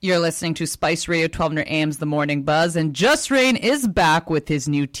You're listening to Spice Radio 1200 AM's The Morning Buzz, and Just Rain is back with his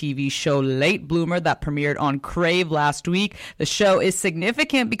new TV show, Late Bloomer, that premiered on Crave last week. The show is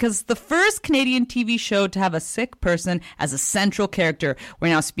significant because it's the first Canadian TV show to have a sick person as a central character. We're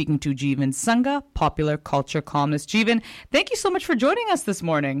now speaking to Jeevan Sangha, popular culture columnist. Jeevan, thank you so much for joining us this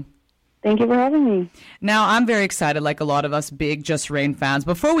morning. Thank you for having me. Now, I'm very excited, like a lot of us big Just Rain fans.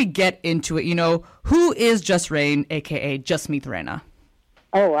 Before we get into it, who is Just Rain, a.k.a. Jasmeet Raina?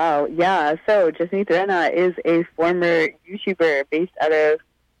 Oh, wow. Yeah. So Jasmeet Raina is a former YouTuber based out of,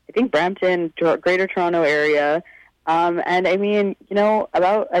 I think, Brampton, Greater Toronto area. And I mean,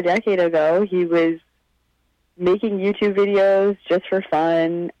 about a decade ago, he was making YouTube videos just for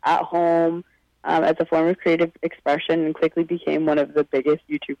fun at home as a form of creative expression, and quickly became one of the biggest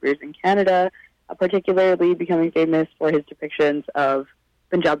YouTubers in Canada, particularly becoming famous for his depictions of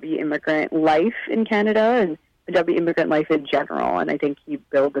Punjabi immigrant life in Canada and Punjabi immigrant life in general. And I think he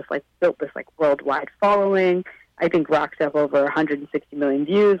built this worldwide following. I think racked up over 160 million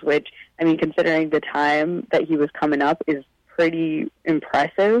views, which, I mean, considering the time that he was coming up, is pretty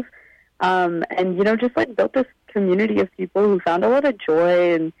impressive. And just built this community of people who found a lot of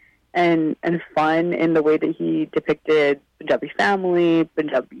joy and fun in the way that he depicted Punjabi family,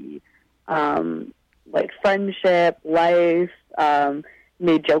 Punjabi friendship, life,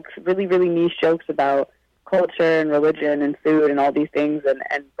 made jokes, really, really niche jokes about culture and religion and food and all these things,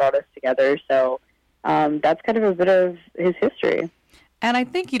 and brought us together. So that's kind of a bit of his history. And I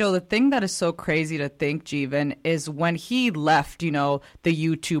think, the thing that is so crazy to think, Jeevan, is when he left, the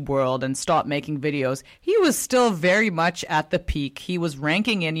YouTube world and stopped making videos, he was still very much at the peak. He was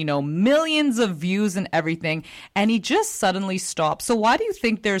ranking in, millions of views and everything, and he just suddenly stopped. So why do you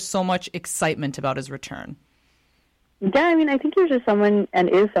think there's so much excitement about his return? Yeah, I mean, I think he was just someone, and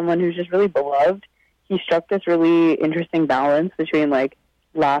is someone, who's just really beloved. He struck this really interesting balance between,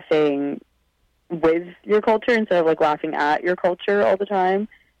 laughing with your culture instead of laughing at your culture all the time,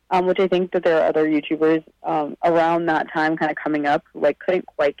 which I think that there are other YouTubers around that time kind of coming up who couldn't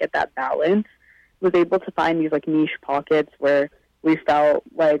quite get that balance. Was able to find these niche pockets where we felt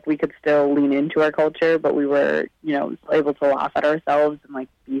like we could still lean into our culture, but we were still able to laugh at ourselves and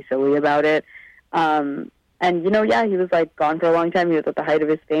be silly about it. And he was gone for a long time. He was at the height of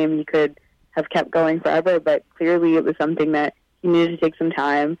his fame. He could have kept going forever, but clearly it was something that he needed to take some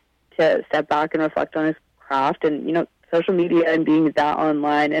time to step back and reflect on his craft. And, social media and being that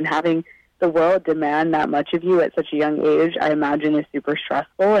online and having the world demand that much of you at such a young age, I imagine, is super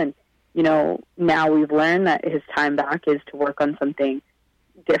stressful. And, now we've learned that his time back is to work on something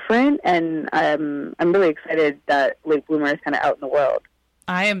different. And I'm really excited that Late Bloomer is kind of out in the world.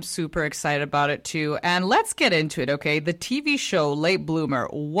 I am super excited about it, too. And let's get into it, okay? The TV show, Late Bloomer,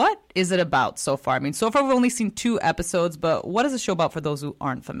 what is it about so far? I mean, so far we've only seen 2 episodes, but what is the show about for those who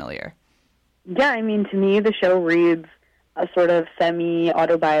aren't familiar? Yeah, I mean, to me, the show reads a sort of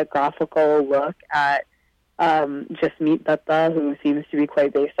semi-autobiographical look at Jasmeet Raina, who seems to be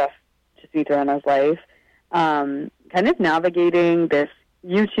quite based off Jasmeet Raina's life, kind of navigating this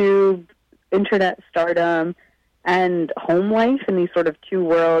YouTube, internet stardom, and home life in these sort of 2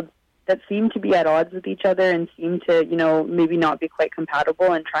 worlds that seem to be at odds with each other and seem to, maybe not be quite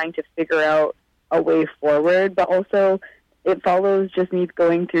compatible, and trying to figure out a way forward. But also it follows Jasmeet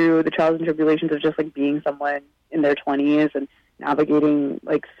going through the trials and tribulations of just being someone in their 20s and navigating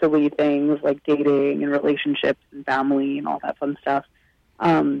silly things like dating and relationships and family and all that fun stuff.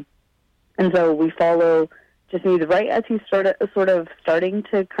 And so we follow Jasmeet right as he's sort of starting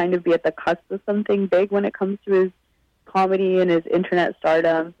to kind of be at the cusp of something big when it comes to his comedy and his internet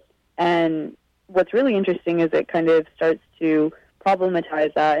stardom. And what's really interesting is it kind of starts to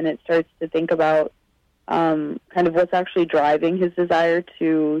problematize that, and it starts to think about kind of what's actually driving his desire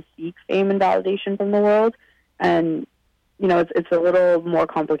to seek fame and validation from the world. And, it's a little more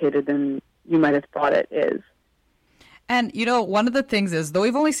complicated than you might have thought it is. And, one of the things is, though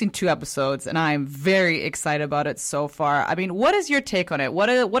we've only seen 2 episodes, and I'm very excited about it so far, I mean, what is your take on it? What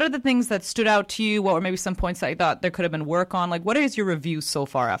are the things that stood out to you? What were maybe some points that you thought there could have been work on? What is your review so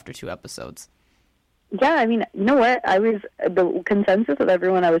far after 2 episodes? Yeah, I mean, you know what? The consensus of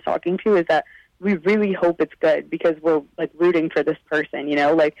everyone I was talking to is that we really hope it's good, because we're rooting for this person,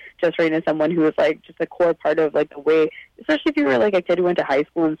 Just Raina is someone who is just a core part of the way, especially if you were a kid who went to high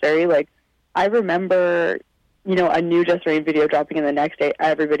school in Surrey. I remember a new Just Rain video dropping, and the next day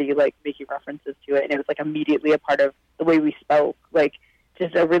everybody making references to it, and it was immediately a part of the way we spoke.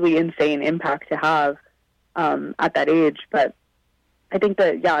 Just a really insane impact to have at that age. But I think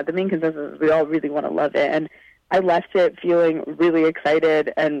that the main consensus is we all really want to love it, and I left it feeling really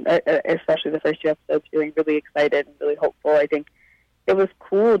excited, and especially the first 2 episodes feeling really excited and really hopeful. I think it was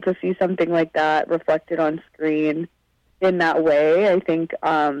cool to see something like that reflected on screen in that way. I think,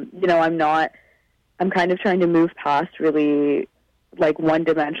 I'm kind of trying to move past really like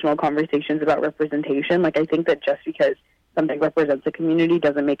one-dimensional conversations about representation. Like, I think that just because something represents a community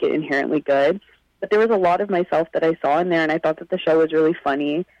doesn't make it inherently good. But there was a lot of myself that I saw in there, and I thought that the show was really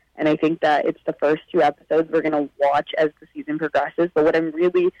funny. And I think that it's the first 2 episodes we're going to watch as the season progresses. But what I'm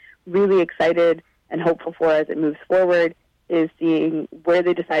really, really excited and hopeful for as it moves forward is seeing where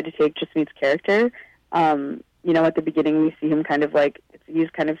they decide to take Jasmeet's character. At the beginning we see him kind of like, he's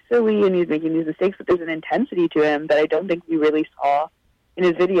kind of silly and he's making these mistakes, but there's an intensity to him that I don't think we really saw in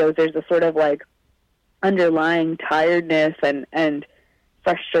his videos. There's a sort of like underlying tiredness and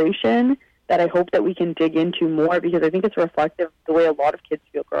frustration that I hope that we can dig into more, because I think it's reflective of the way a lot of kids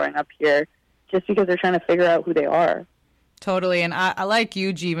feel growing up here, just because they're trying to figure out who they are. Totally. And I like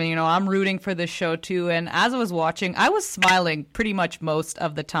you, Jeevan. I'm rooting for this show too. And as I was watching, I was smiling pretty much most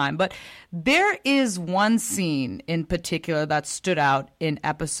of the time. But there is one scene in particular that stood out in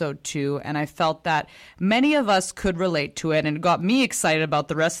episode 2. And I felt that many of us could relate to it, and it got me excited about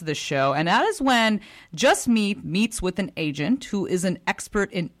the rest of the show. And that is when Jasmeet meets with an agent who is an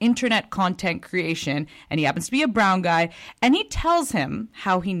expert in internet content creation. And he happens to be a brown guy. And he tells him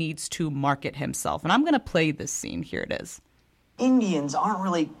how he needs to market himself. And I'm going to play this scene. Here it is. Indians aren't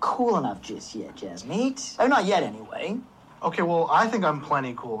really cool enough just yet, Jasmeet. Or not yet, anyway. Okay, well, I think I'm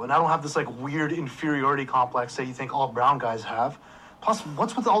plenty cool, and I don't have this, like, weird inferiority complex that you think all brown guys have. Plus,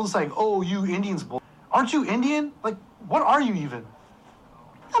 what's with all this, like, oh, you Indians bull? Aren't you Indian? Like, what are you even?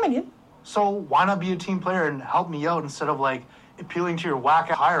 I'm Indian. So why not be a team player and help me out instead of, like, appealing to your whack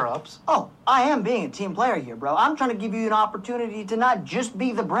higher-ups? Oh, I am being a team player here, bro. I'm trying to give you an opportunity to not just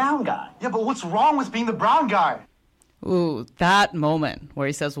be the brown guy. Yeah, but what's wrong with being the brown guy? Ooh, that moment where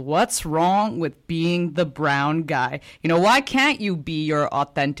he says, what's wrong with being the brown guy? Why can't you be your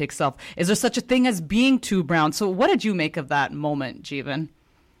authentic self? Is there such a thing as being too brown? So what did you make of that moment, Jeevan?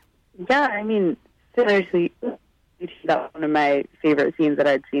 Yeah, I mean, seriously, that's one of my favorite scenes that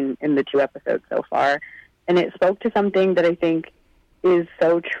I'd seen in the 2 episodes so far. And it spoke to something that I think is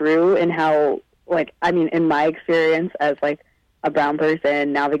so true in how, in my experience as, a brown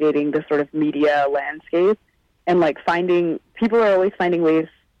person navigating the sort of media landscape, and people are always finding ways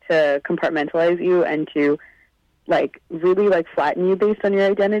to compartmentalize you and to really flatten you based on your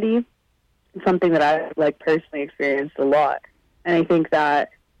identity. It's something that I personally experienced a lot. And I think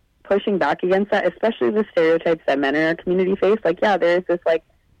that pushing back against that, especially the stereotypes that men in our community face, there's this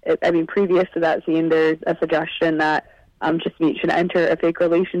previous to that scene, there's a suggestion that Jasmeet should enter a fake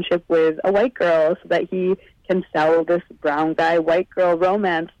relationship with a white girl so that he can sell this brown guy, white girl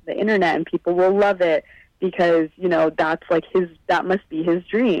romance to the internet and people will love it. Because, that's that must be his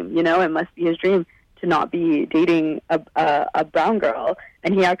dream, it must be his dream to not be dating a brown girl.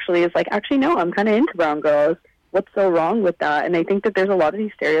 And he actually is no, I'm kind of into brown girls. What's so wrong with that? And I think that there's a lot of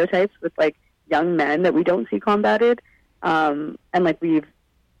these stereotypes with young men that we don't see combated. And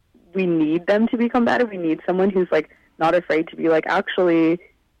we need them to be combated. We need someone who's not afraid to be actually,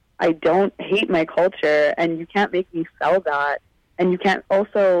 I don't hate my culture and you can't make me sell that. And you can't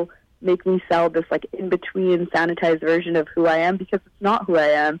also make me sell this in-between sanitized version of who I am, because it's not who I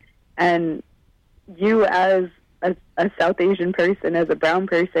am. And you as a South Asian person, as a brown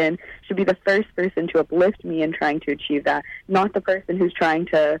person, should be the first person to uplift me in trying to achieve that, not the person who's trying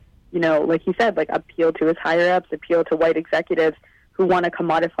to, like he said, appeal to his higher-ups, appeal to white executives who want to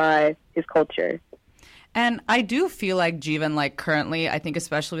commodify his culture. And I do feel like, Jeevan, currently, I think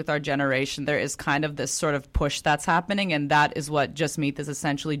especially with our generation, there is kind of this sort of push that's happening. And that is what Jasmeet is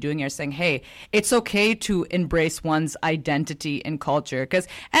essentially doing here, saying, hey, it's okay to embrace one's identity and culture.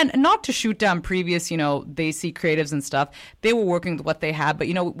 And not to shoot down previous, they see creatives and stuff. They were working with what they had. But,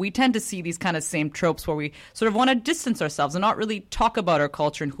 we tend to see these kind of same tropes where we sort of want to distance ourselves and not really talk about our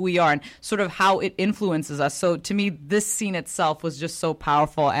culture and who we are and sort of how it influences us. So to me, this scene itself was just so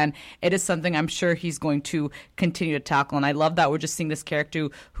powerful. And it is something I'm sure he's going to continue to tackle. And I love that we're just seeing this character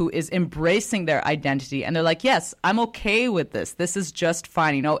who is embracing their identity. And they're like, yes, I'm okay with this. This is just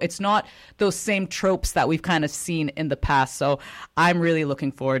fine. It's not those same tropes that we've kind of seen in the past. So I'm really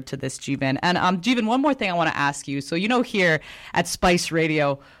looking forward to this, Jeevan. And Jeevan, one more thing I want to ask you. So, here at Spice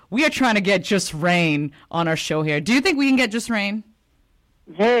Radio, we are trying to get Just Rain on our show here. Do you think we can get Just Rain?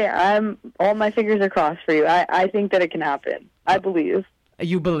 Hey, all my fingers are crossed for you. I think that it can happen. I believe.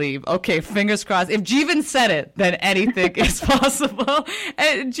 You believe. Okay, fingers crossed. If Jeevan said it, then anything is possible.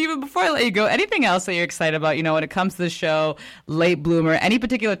 And Jeevan, before I let you go, anything else that you're excited about, when it comes to the show, Late Bloomer, any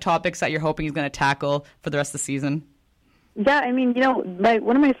particular topics that you're hoping he's going to tackle for the rest of the season? Yeah,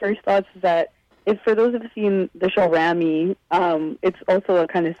 one of my first thoughts is that if for those who've seen the show Rami, it's also a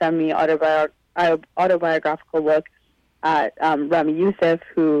kind of semi-autobiographical look at Rami Youssef,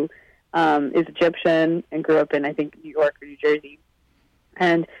 who is Egyptian and grew up in, I think, New York or New Jersey.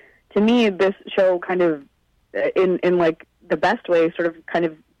 And to me, this show kind of, in like the best way, sort of kind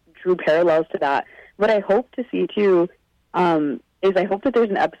of drew parallels to that. What I hope to see, too, is I hope that there's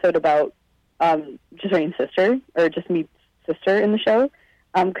an episode about Jasmeet's sister, or Jasmeet's sister in the show,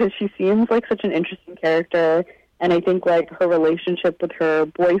 because she seems like such an interesting character, and I think like her relationship with her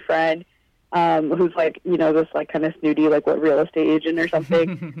boyfriend, who's like, you know, this like kind of snooty, like what, real estate agent or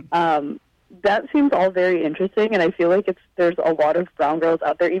something, that seems all very interesting, and I feel like there's a lot of brown girls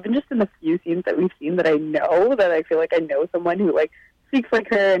out there, even just in the few scenes that we've seen, that I know, that I feel like I know someone who like speaks like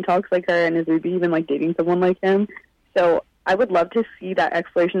her and talks like her and is maybe even like dating someone like him. So I would love to see that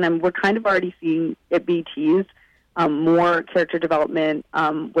exploration, and we're kind of already seeing it be teased. More character development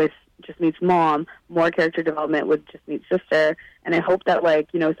with Jasmeet's mom, more character development with Jasmeet's sister, and I hope that, like,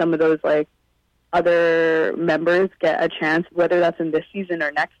 you know, some of those like other members get a chance, whether that's in this season or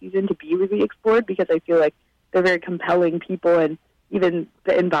next season, to be really explored, because I feel like they're very compelling people, and even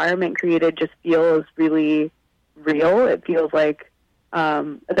the environment created just feels really real. It feels like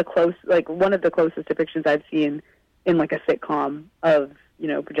one of the closest depictions I've seen in like a sitcom of, you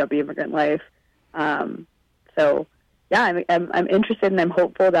know, Punjabi immigrant life. So yeah, I'm interested, and I'm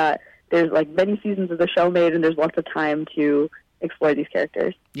hopeful that there's like many seasons of the show made, and there's lots of time to explore these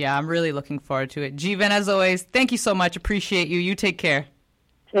characters. Yeah, I'm really looking forward to it. Jeevan, as always, thank you so much. Appreciate you. You take care.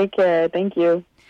 Take care. Thank you.